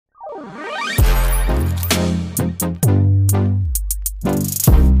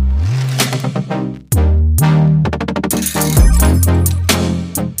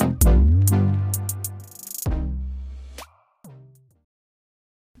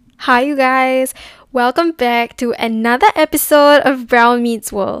Hi, you guys. Welcome back to another episode of Brown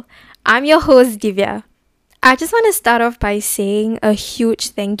Meets World. I'm your host, Divya. I just want to start off by saying a huge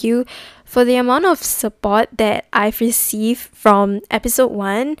thank you for the amount of support that I've received from episode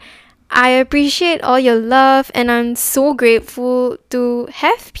 1. I appreciate all your love, and I'm so grateful to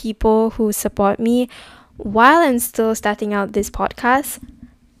have people who support me while I'm still starting out this podcast.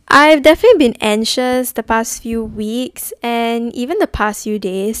 I've definitely been anxious the past few weeks and even the past few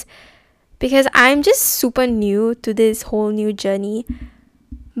days because I'm just super new to this whole new journey.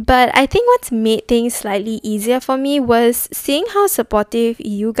 But I think what's made things slightly easier for me was seeing how supportive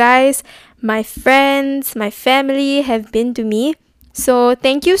you guys, my friends, my family have been to me. So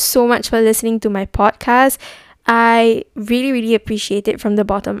thank you so much for listening to my podcast. I really, really appreciate it from the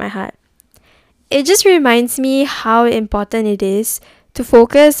bottom of my heart. It just reminds me how important it is to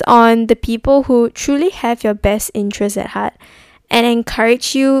focus on the people who truly have your best interests at heart and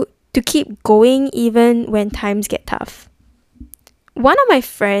encourage you to keep going even when times get tough. One of my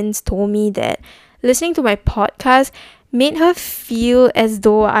friends told me that listening to my podcast made her feel as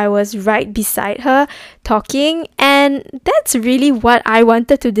though I was right beside her talking, and that's really what I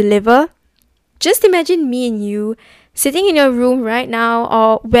wanted to deliver. Just imagine me and you sitting in your room right now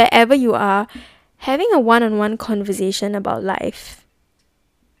or wherever you are, having a one on one conversation about life.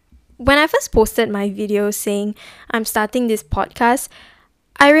 When I first posted my video saying I'm starting this podcast,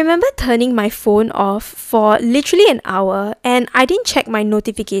 I remember turning my phone off for literally an hour and I didn't check my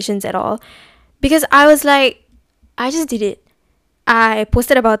notifications at all because I was like, I just did it. I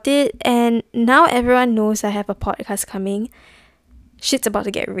posted about it and now everyone knows I have a podcast coming. Shit's about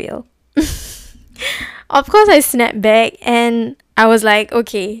to get real. Of course, I snapped back and I was like,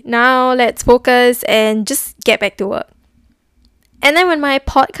 okay, now let's focus and just get back to work. And then when my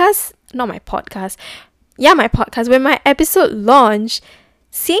podcast, when my episode launched,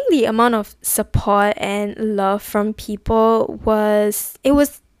 seeing the amount of support and love from people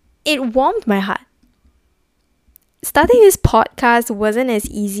it warmed my heart. Starting this podcast wasn't as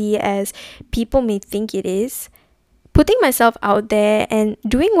easy as people may think it is. Putting myself out there and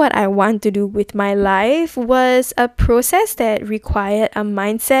doing what I want to do with my life was a process that required a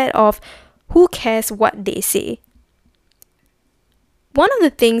mindset of who cares what they say. One of the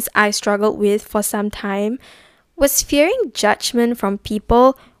things I struggled with for some time was fearing judgment from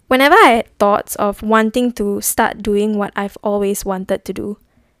people whenever I had thoughts of wanting to start doing what I've always wanted to do.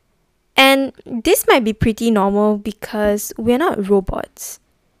 And this might be pretty normal because we're not robots.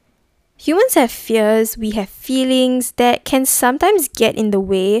 Humans have fears, we have feelings that can sometimes get in the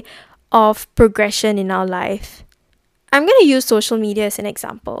way of progression in our life. I'm going to use social media as an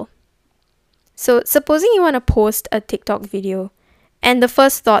example. So, supposing you want to post a TikTok video, and the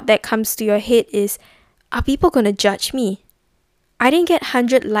first thought that comes to your head is, are people going to judge me? I didn't get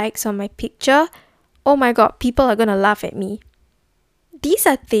 100 likes on my picture. Oh my god, people are going to laugh at me. These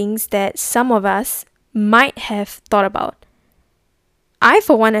are things that some of us might have thought about. I,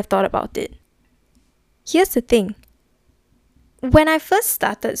 for one, have thought about it. Here's the thing. When I first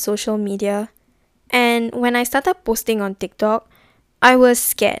started social media and when I started posting on TikTok, I was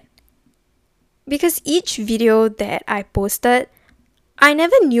scared. Because each video that I posted, I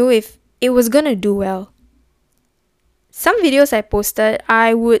never knew if it was gonna do well. Some videos I posted,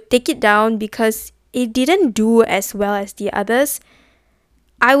 I would take it down because it didn't do as well as the others.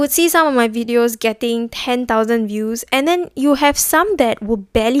 I would see some of my videos getting 10,000 views, and then you have some that will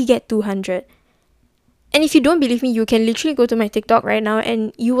barely get 200. And if you don't believe me, you can literally go to my TikTok right now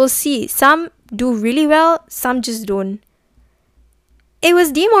and you will see some do really well, some just don't. It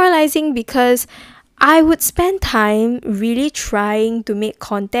was demoralizing because I would spend time really trying to make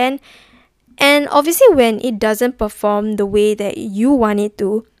content, and obviously when it doesn't perform the way that you want it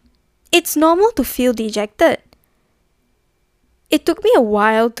to, it's normal to feel dejected. It took me a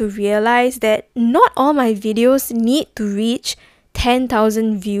while to realize that not all my videos need to reach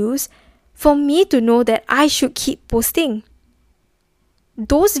 10,000 views for me to know that I should keep posting.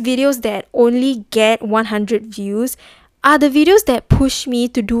 Those videos that only get 100 views are the videos that push me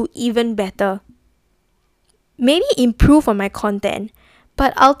to do even better. Maybe improve on my content,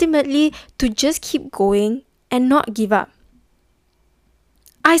 but ultimately to just keep going and not give up.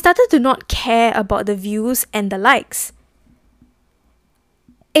 I started to not care about the views and the likes.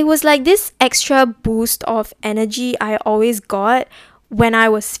 It was like this extra boost of energy I always got when I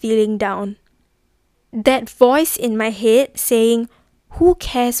was feeling down. That voice in my head saying, who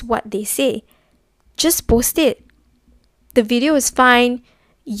cares what they say? Just post it. The video is fine.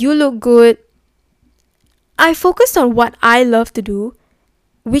 You look good. I focused on what I love to do,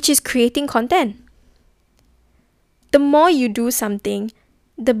 which is creating content. The more you do something,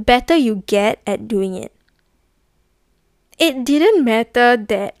 the better you get at doing it. It didn't matter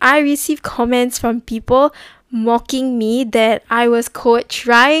that I received comments from people mocking me that I was quote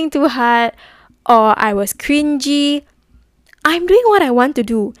trying too hard or I was cringy. I'm doing what I want to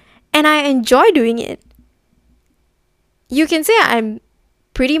do and I enjoy doing it. You can say I'm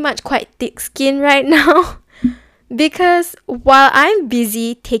pretty much quite thick-skinned right now because while I'm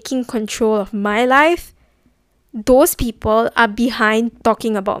busy taking control of my life, those people are behind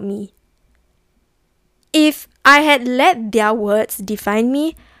talking about me. If I had let their words define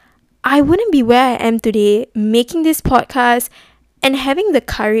me, I wouldn't be where I am today making this podcast and having the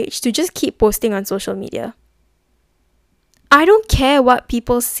courage to just keep posting on social media. I don't care what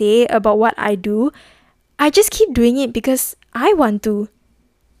people say about what I do. I just keep doing it because I want to.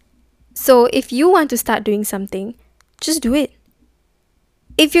 So if you want to start doing something, just do it.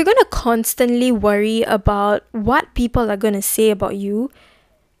 If you're going to constantly worry about what people are going to say about you,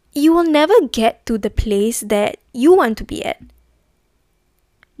 you will never get to the place that you want to be at.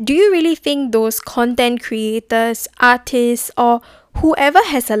 Do you really think those content creators, artists, or whoever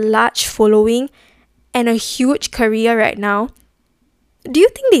has a large following and a huge career right now, do you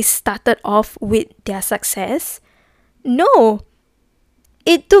think they started off with their success? No.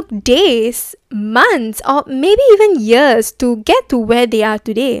 It took days, months, or maybe even years to get to where they are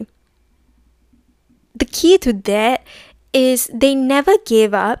today. The key to that is they never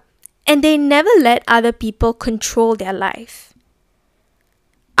gave up and they never let other people control their life.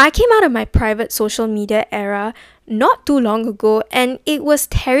 I came out of my private social media era not too long ago, and it was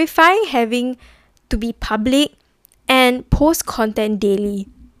terrifying having to be public and post content daily.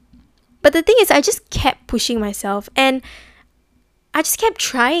 But the thing is, I just kept pushing myself and I just kept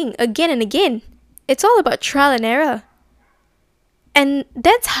trying again and again. It's all about trial and error. And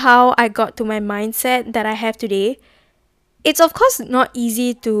that's how I got to my mindset that I have today. It's of course not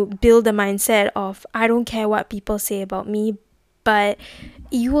easy to build the mindset of I don't care what people say about me, but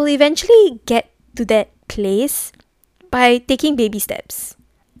you will eventually get to that place by taking baby steps.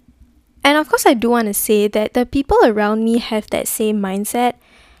 And of course I do want to say that the people around me have that same mindset.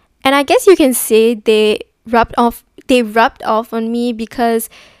 And I guess you can say they rubbed off on me because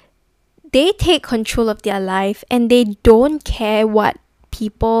they take control of their life and they don't care what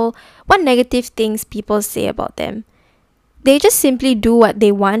negative things people say about them. They just simply do what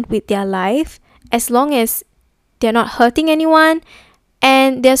they want with their life as long as they're not hurting anyone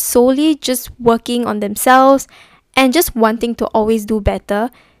and they're solely just working on themselves and just wanting to always do better.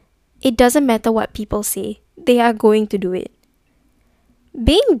 It doesn't matter what people say. They are going to do it.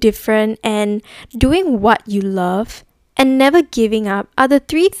 Being different and doing what you love and never giving up are the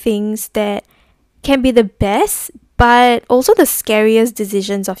three things that can be the best but also the scariest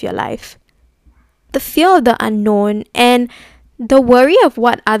decisions of your life. The fear of the unknown and the worry of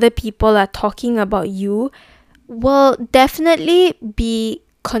what other people are talking about you will definitely be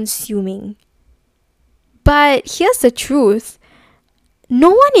consuming. But here's the truth. No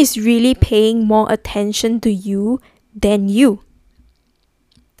one is really paying more attention to you than you.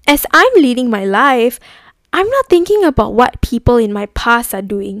 As I'm leading my life, I'm not thinking about what people in my past are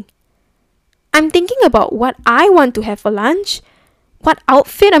doing. I'm thinking about what I want to have for lunch, what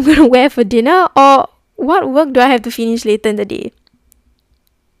outfit I'm going to wear for dinner, or what work do I have to finish later in the day.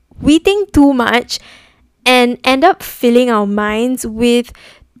 We think too much and end up filling our minds with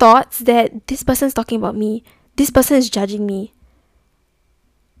thoughts that this person's talking about me, this person is judging me.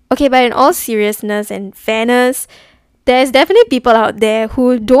 Okay, but in all seriousness and fairness, there's definitely people out there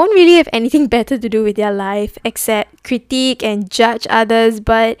who don't really have anything better to do with their life except critique and judge others,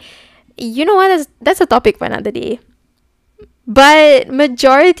 but you know what, that's a topic for another day. But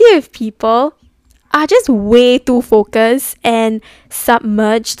majority of people are just way too focused and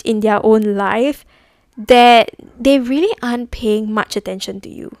submerged in their own life that they really aren't paying much attention to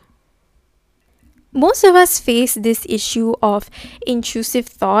you. Most of us face this issue of intrusive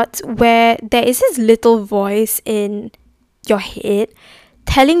thoughts where there is this little voice in your head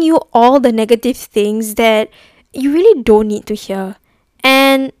telling you all the negative things that you really don't need to hear.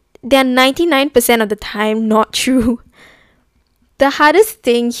 And they're 99% of the time not true. The hardest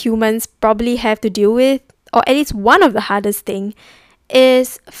thing humans probably have to deal with, or at least one of the hardest thing,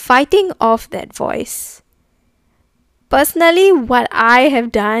 is fighting off that voice. Personally, what I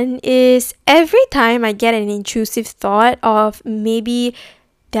have done is every time I get an intrusive thought of maybe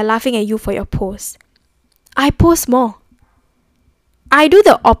they're laughing at you for your post, I post more. I do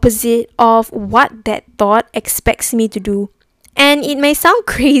the opposite of what that thought expects me to do. And it may sound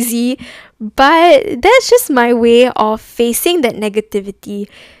crazy, but that's just my way of facing that negativity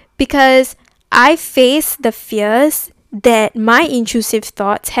because I face the fears that my intrusive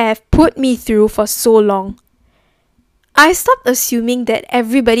thoughts have put me through for so long. I stopped assuming that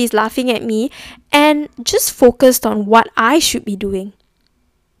everybody's laughing at me and just focused on what I should be doing.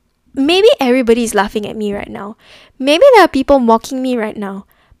 Maybe everybody's laughing at me right now. Maybe there are people mocking me right now.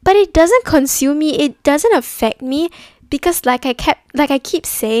 But it doesn't consume me, it doesn't affect me, because like I keep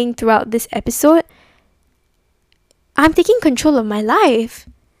saying throughout this episode, I'm taking control of my life.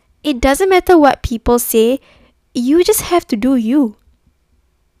 It doesn't matter what people say, you just have to do you.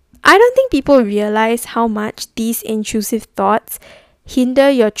 I don't think people realize how much these intrusive thoughts hinder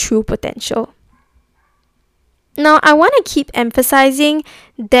your true potential. Now, I want to keep emphasizing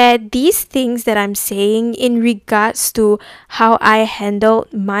that these things that I'm saying in regards to how I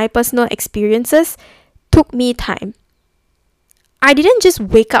handled my personal experiences took me time. I didn't just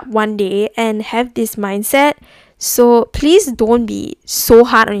wake up one day and have this mindset, so please don't be so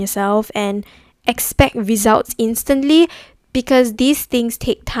hard on yourself and expect results instantly, because these things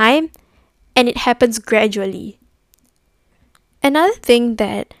take time and it happens gradually. Another thing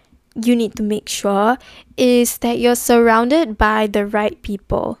that you need to make sure is that you're surrounded by the right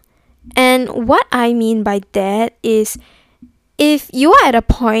people. And what I mean by that is, if you are at a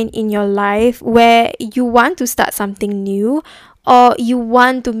point in your life where you want to start something new, or you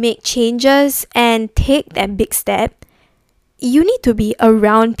want to make changes and take that big step, you need to be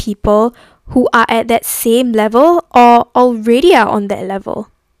around people who are at that same level or already are on that level.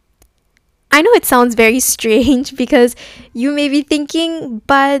 I know it sounds very strange because you may be thinking,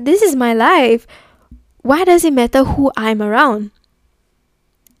 but this is my life. Why does it matter who I'm around?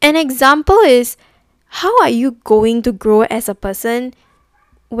 An example is, how are you going to grow as a person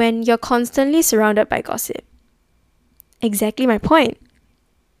when you're constantly surrounded by gossip? Exactly my point.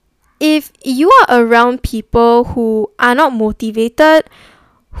 If you are around people who are not motivated,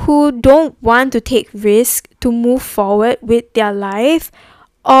 who don't want to take risk to move forward with their life,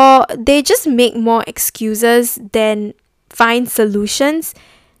 or they just make more excuses than find solutions,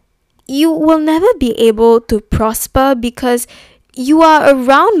 you will never be able to prosper because you are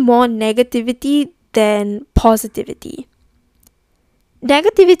around more negativity than positivity.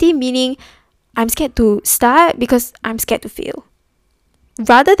 Negativity meaning, I'm scared to start because I'm scared to fail,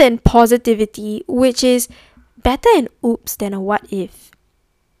 rather than positivity, which is better an oops than a what if.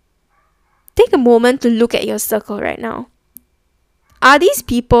 Take a moment to look at your circle right now. Are these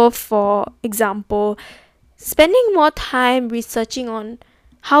people, for example, spending more time researching on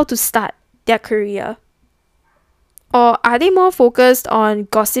how to start their career? Or are they more focused on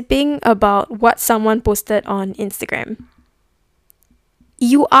gossiping about what someone posted on Instagram?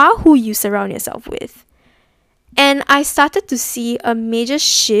 You are who you surround yourself with. And I started to see a major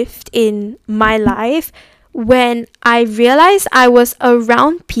shift in my life when I realized I was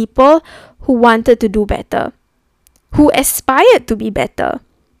around people who wanted to do better, who aspired to be better.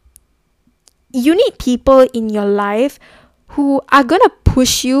 You need people in your life who are going to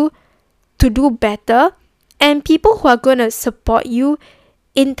push you to do better, and people who are going to support you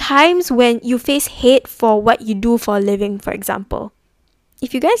in times when you face hate for what you do for a living, for example.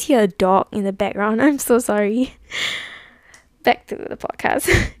 If you guys hear a dog in the background, I'm so sorry. Back to the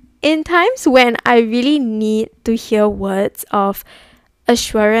podcast. In times when I really need to hear words of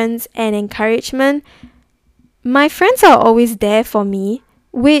assurance and encouragement, my friends are always there for me,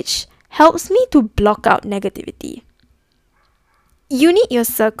 which helps me to block out negativity. You need your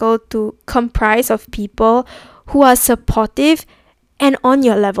circle to comprise of people who are supportive and on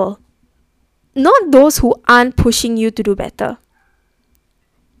your level, not those who aren't pushing you to do better.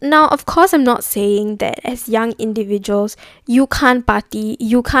 Now, of course, I'm not saying that as young individuals, you can't party,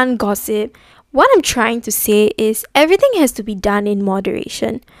 you can't gossip. What I'm trying to say is everything has to be done in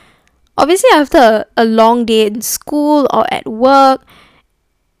moderation. Obviously, after a long day in school or at work,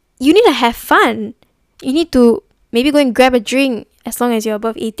 you need to have fun. You need to maybe go and grab a drink as long as you're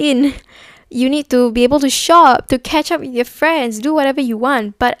above 18. You need to be able to shop, to catch up with your friends, do whatever you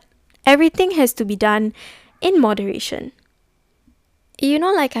want. But everything has to be done in moderation. You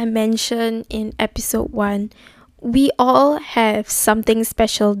know, like I mentioned in episode 1, we all have something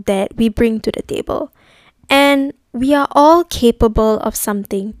special that we bring to the table. And we are all capable of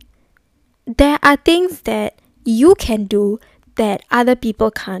something. There are things that you can do that other people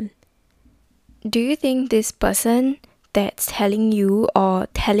can't. Do you think this person that's telling you or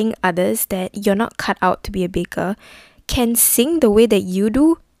telling others that you're not cut out to be a baker can sing the way that you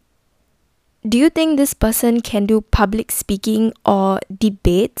do? Do you think this person can do public speaking or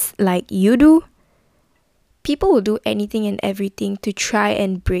debates like you do? People will do anything and everything to try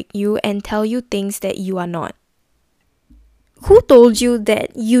and break you and tell you things that you are not. Who told you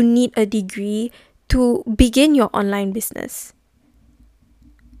that you need a degree to begin your online business?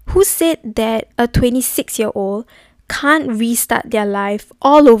 Who said that a 26-year-old can't restart their life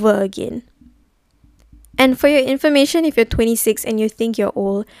all over again? And for your information, if you're 26 and you think you're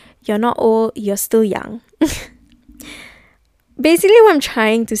old, you're not old, you're still young. Basically, what I'm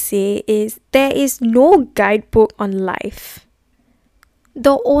trying to say is there is no guidebook on life.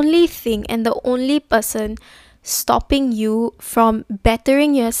 The only thing and the only person stopping you from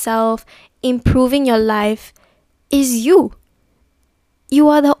bettering yourself, improving your life, is you. You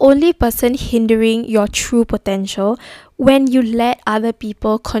are the only person hindering your true potential when you let other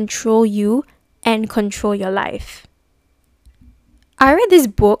people control you and control your life. I read this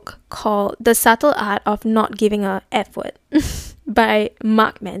book called The Subtle Art of Not Giving a F Word by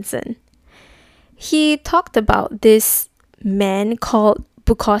Mark Manson. He talked about this man called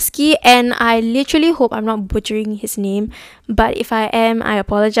Bukowski, and I literally hope I'm not butchering his name, but if I am, I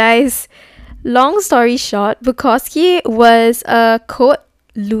apologize. Long story short, Bukowski was a quote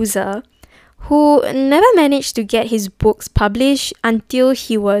loser who never managed to get his books published until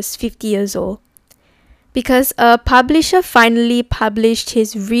he was 50 years old. Because a publisher finally published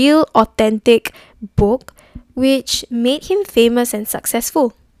his real, authentic book, which made him famous and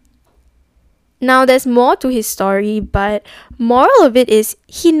successful. Now, there's more to his story, but moral of it is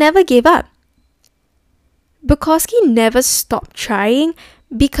he never gave up. Bukowski never stopped trying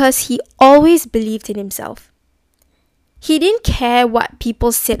because he always believed in himself. He didn't care what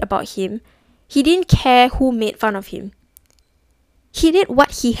people said about him. He didn't care who made fun of him. He did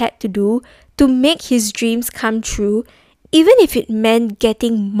what he had to do to make his dreams come true, even if it meant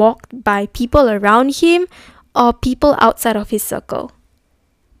getting mocked by people around him or people outside of his circle.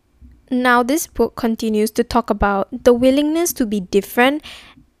 Now, this book continues to talk about the willingness to be different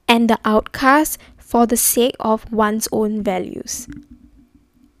and the outcast for the sake of one's own values.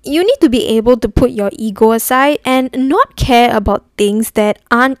 You need to be able to put your ego aside and not care about things that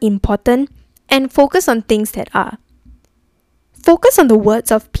aren't important and focus on things that are. Focus on the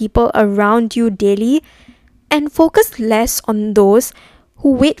words of people around you daily and focus less on those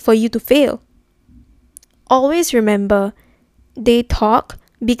who wait for you to fail. Always remember, they talk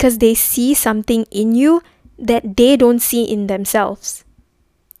because they see something in you that they don't see in themselves.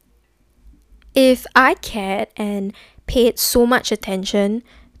 If I cared and paid so much attention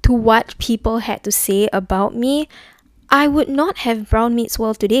to what people had to say about me, I would not have Brown Meets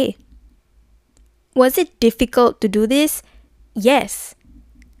World today. Was it difficult to do this? Yes.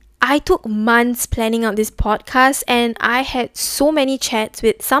 I took months planning out this podcast, and I had so many chats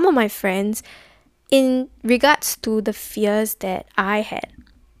with some of my friends in regards to the fears that I had.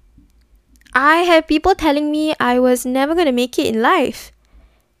 I had people telling me I was never going to make it in life.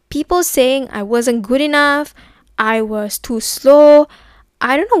 People saying I wasn't good enough, I was too slow.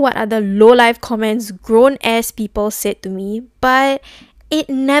 I don't know what other low-life comments grown-ass people said to me, but it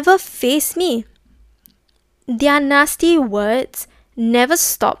never fazed me. Their nasty words never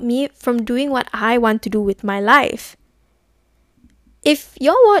stopped me from doing what I want to do with my life. If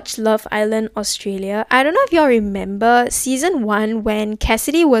y'all watch Love Island Australia, I don't know if y'all remember season 1 when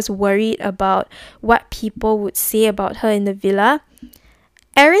Cassidy was worried about what people would say about her in the villa.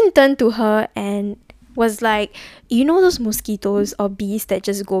 Aaron turned to her and was like, you know those mosquitoes or bees that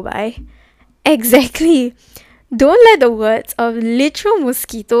just go by? Exactly. Don't let the words of literal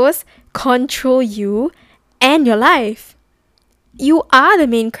mosquitoes control you and your life. You are the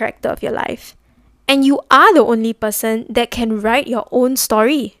main character of your life, and you are the only person that can write your own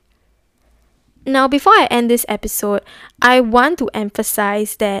story. Now, before I end this episode, I want to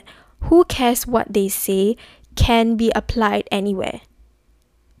emphasize that who cares what they say can be applied anywhere.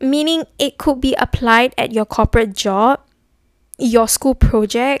 Meaning, it could be applied at your corporate job, your school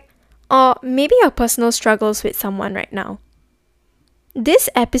project, or maybe your personal struggles with someone right now. This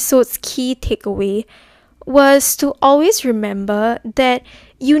episode's key takeaway was to always remember that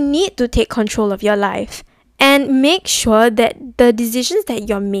you need to take control of your life and make sure that the decisions that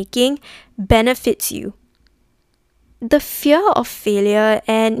you're making benefits you. The fear of failure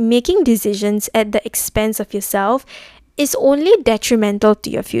and making decisions at the expense of yourself is only detrimental to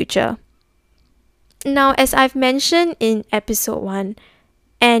your future. Now, as I've mentioned in episode 1,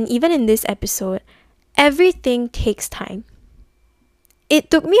 and even in this episode, everything takes time. It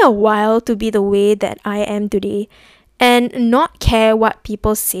took me a while to be the way that I am today and not care what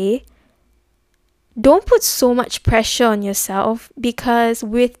people say. Don't put so much pressure on yourself because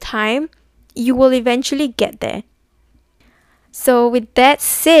with time, you will eventually get there. So with that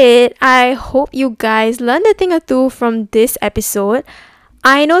said, I hope you guys learned a thing or two from this episode.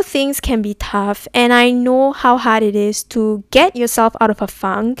 I know things can be tough and I know how hard it is to get yourself out of a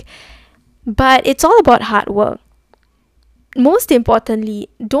funk. but it's all about hard work. Most importantly,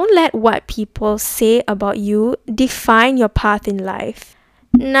 don't let what people say about you define your path in life.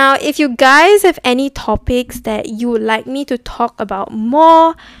 Now, if you guys have any topics that you would like me to talk about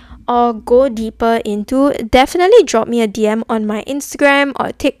more or go deeper into, definitely drop me a DM on my Instagram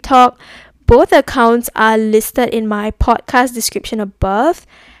or TikTok. Both accounts are listed in my podcast description above.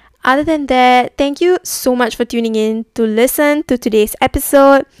 Other than that, thank you so much for tuning in to listen to today's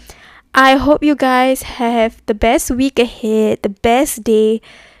episode. I hope you guys have the best week ahead, the best day.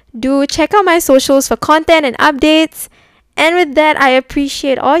 Do check out my socials for content and updates. And with that, I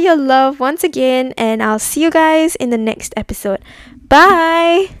appreciate all your love once again, and I'll see you guys in the next episode.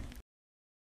 Bye!